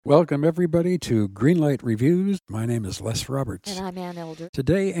Welcome, everybody, to Greenlight Reviews. My name is Les Roberts. And I'm Ann Elder.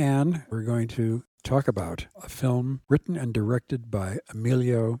 Today, Ann, we're going to talk about a film written and directed by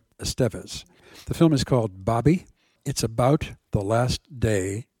Emilio Estevez. The film is called Bobby. It's about the last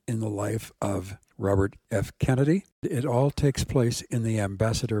day in the life of Robert F. Kennedy. It all takes place in the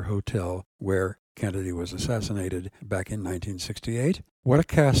Ambassador Hotel where Kennedy was assassinated back in 1968. What a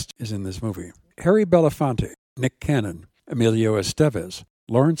cast is in this movie. Harry Belafonte, Nick Cannon, Emilio Estevez,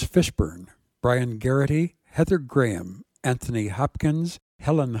 Lawrence Fishburne, Brian Garrity, Heather Graham, Anthony Hopkins,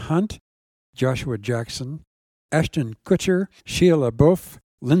 Helen Hunt, Joshua Jackson, Ashton Kutcher, Shia LaBeouf,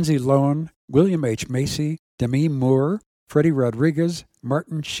 Lindsay Lohan, William H. Macy, Demi Moore, Freddie Rodriguez,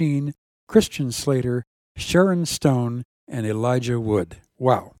 Martin Sheen, Christian Slater, Sharon Stone, and Elijah Wood.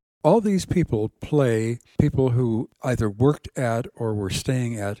 Wow. All these people play people who either worked at or were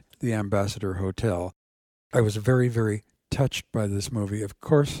staying at the Ambassador Hotel. I was very, very touched by this movie. Of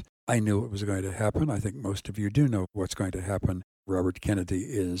course, I knew it was going to happen. I think most of you do know what's going to happen. Robert Kennedy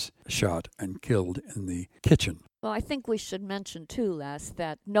is shot and killed in the kitchen. Well, I think we should mention, too, Les,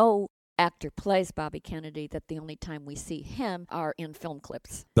 that no actor plays Bobby Kennedy, that the only time we see him are in film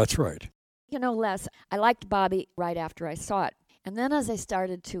clips. That's right. You know, Les, I liked Bobby right after I saw it. And then as I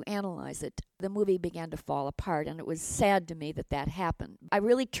started to analyze it, the movie began to fall apart, and it was sad to me that that happened. I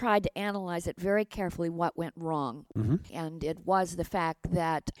really tried to analyze it very carefully, what went wrong. And it was the fact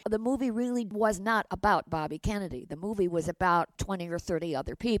that the movie really was not about Bobby Kennedy. The movie was about 20 or 30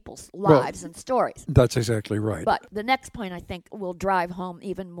 other people's lives and stories. That's exactly right. But the next point, I think, will drive home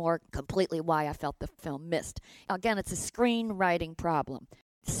even more completely why I felt the film missed. Again, it's a screenwriting problem.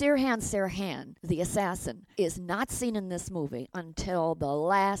 Sirhan, the assassin, is not seen in this movie until the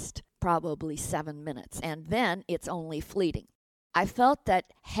last probably 7 minutes, and then it's only fleeting. I felt that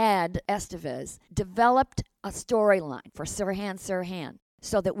had Estevez developed a storyline for Sirhan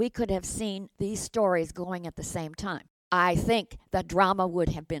so that we could have seen these stories going at the same time, I think the drama would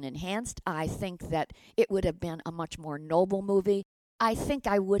have been enhanced. I think that it would have been a much more noble movie. I think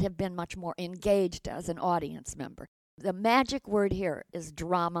I would have been much more engaged as an audience member. The magic word here is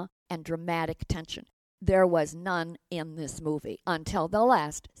drama and dramatic tension. There was none in this movie until the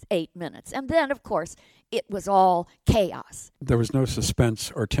last 8 minutes. And then, of course, it was all chaos. There was no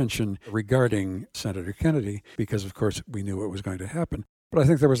suspense or tension regarding Senator Kennedy because, of course, we knew what was going to happen. But I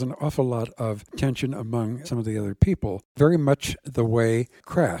think there was an awful lot of tension among some of the other people, very much the way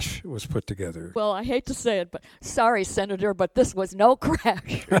Crash was put together. Well, I hate to say it, but sorry, Senator, but this was no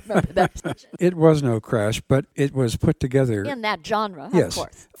Crash. Remember that? It was no Crash, but it was put together In that genre, yes. Of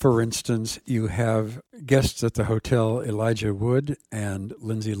course. For instance, you have guests at the hotel, Elijah Wood and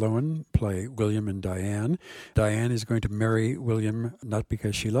Lindsay Lohan play William and Diane. Diane is going to marry William, not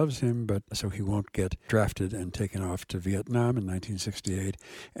because she loves him, but so he won't get drafted and taken off to Vietnam in 1968.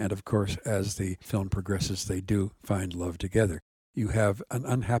 And of course, as the film progresses, they do find love together. You have an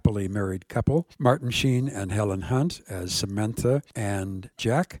unhappily married couple, Martin Sheen and Helen Hunt as Samantha and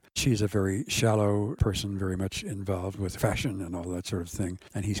Jack. She's a very shallow person, very much involved with fashion and all that sort of thing,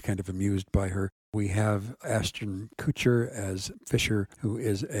 and he's kind of amused by her. We have Ashton Kutcher as Fisher, who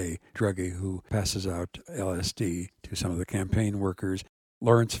is a druggie who passes out LSD to some of the campaign workers.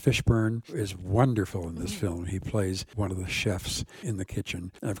 Lawrence Fishburne is wonderful in this film. He plays one of the chefs in the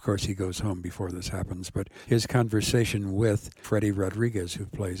kitchen. And of course, he goes home before this happens. But his conversation with Freddie Rodriguez, who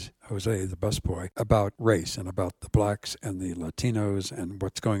plays Jose, the busboy, about race and about the blacks and the Latinos and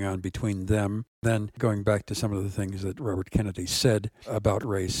what's going on between them. Then going back to some of the things that Robert Kennedy said about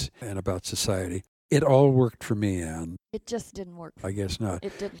race and about society. It all worked for me, Anne. It just didn't work. I guess not.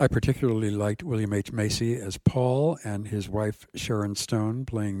 It didn't. I particularly liked William H. Macy as Paul and his wife Sharon Stone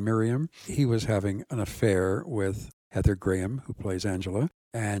playing Miriam. He was having an affair with Heather Graham, who plays Angela,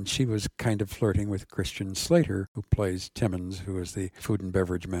 and she was kind of flirting with Christian Slater, who plays Timmons, who is the food and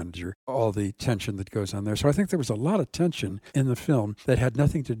beverage manager. All the tension that goes on there. So I think there was a lot of tension in the film that had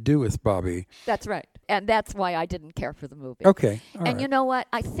nothing to do with Bobby. That's right. And that's why I didn't care for the movie. Okay. All and right. you know what?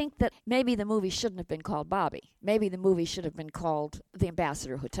 I think that maybe the movie shouldn't have been called Bobby. Maybe the movie should have been called The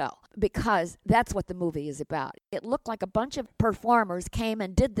Ambassador Hotel, because that's what the movie is about. It looked like a bunch of performers came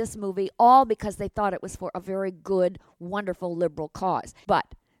and did this movie all because they thought it was for a very good, wonderful, liberal cause. But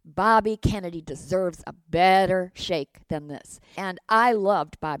Bobby Kennedy deserves a better shake than this. And I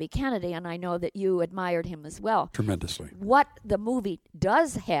loved Bobby Kennedy, and I know that you admired him as well. Tremendously. What the movie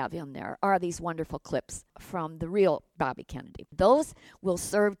does have in there are these wonderful clips from the real Bobby Kennedy. Those will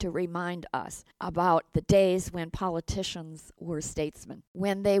serve to remind us about the days when politicians were statesmen,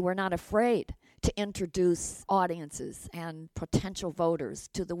 when they were not afraid to introduce audiences and potential voters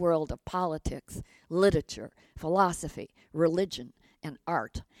to the world of politics, literature, philosophy, religion, and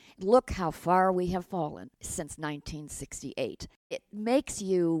art. Look how far we have fallen since 1968. It makes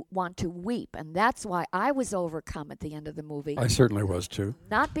you want to weep, and that's why I was overcome at the end of the movie. I certainly was too.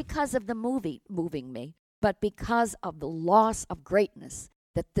 Not because of the movie moving me, but because of the loss of greatness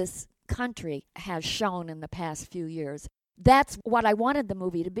that this country has shown in the past few years. That's what I wanted the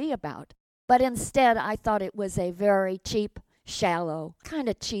movie to be about. But instead, I thought it was a very cheap, shallow, kind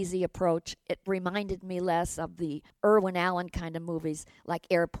of cheesy approach. It reminded me less of the Irwin Allen kind of movies like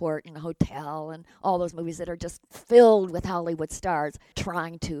Airport and Hotel and all those movies that are just filled with Hollywood stars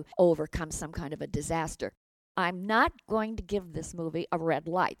trying to overcome some kind of a disaster. I'm not going to give this movie a red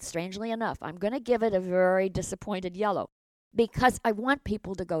light, strangely enough. I'm going to give it a very disappointed yellow because I want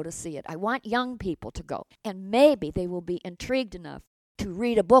people to go to see it. I want young people to go, and maybe they will be intrigued enough to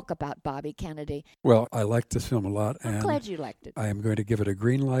read a book about Bobby Kennedy. Well, I liked this film a lot. I'm glad you liked it. I am going to give it a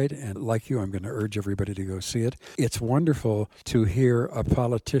green light, and like you, I'm going to urge everybody to go see it. It's wonderful to hear a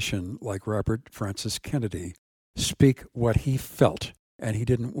politician like Robert Francis Kennedy speak what he felt. And he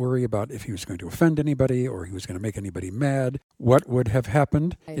didn't worry about if he was going to offend anybody or he was going to make anybody mad. What would have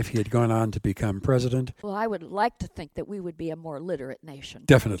happened if he had gone on to become president? Well, I would like to think that we would be a more literate nation.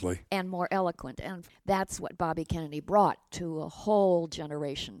 Definitely. And more eloquent. And that's what Bobby Kennedy brought to a whole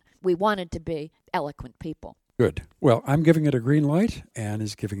generation. We wanted to be eloquent people. Good. Well, I'm giving it a green light. Anne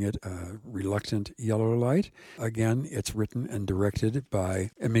is giving it a reluctant yellow light. Again, it's written and directed by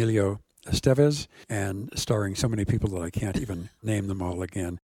Emilio Estevez, and starring so many people that I can't even name them all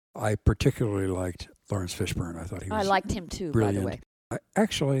again. I particularly liked Lawrence Fishburne. I thought he was I liked him too, brilliant. by the way. I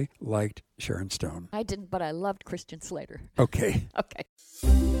actually liked Sharon Stone. I didn't, but I loved Christian Slater. Okay. Okay.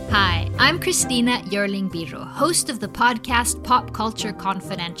 Hi, I'm Christina Yerling Biro, host of the podcast Pop Culture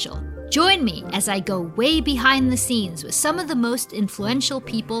Confidential. Join me as I go way behind the scenes with some of the most influential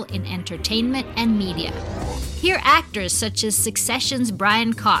people in entertainment and media. Hear actors such as Succession's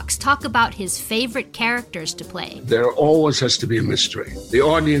Brian Cox talk about his favorite characters to play. There always has to be a mystery. The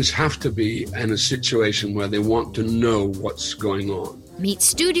audience have to be in a situation where they want to know what's going on. Meet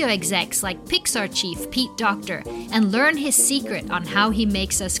studio execs like Pixar chief Pete Docter and learn his secret on how he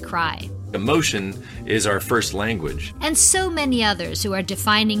makes us cry. Emotion is our first language. And so many others who are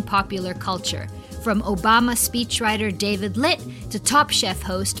defining popular culture, from Obama speechwriter David Litt to Top Chef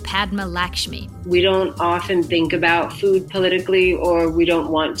host Padma Lakshmi. We don't often think about food politically, or we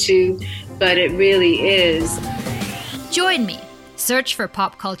don't want to, but it really is. Join me. Search for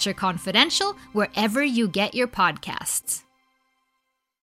Pop Culture Confidential wherever you get your podcasts.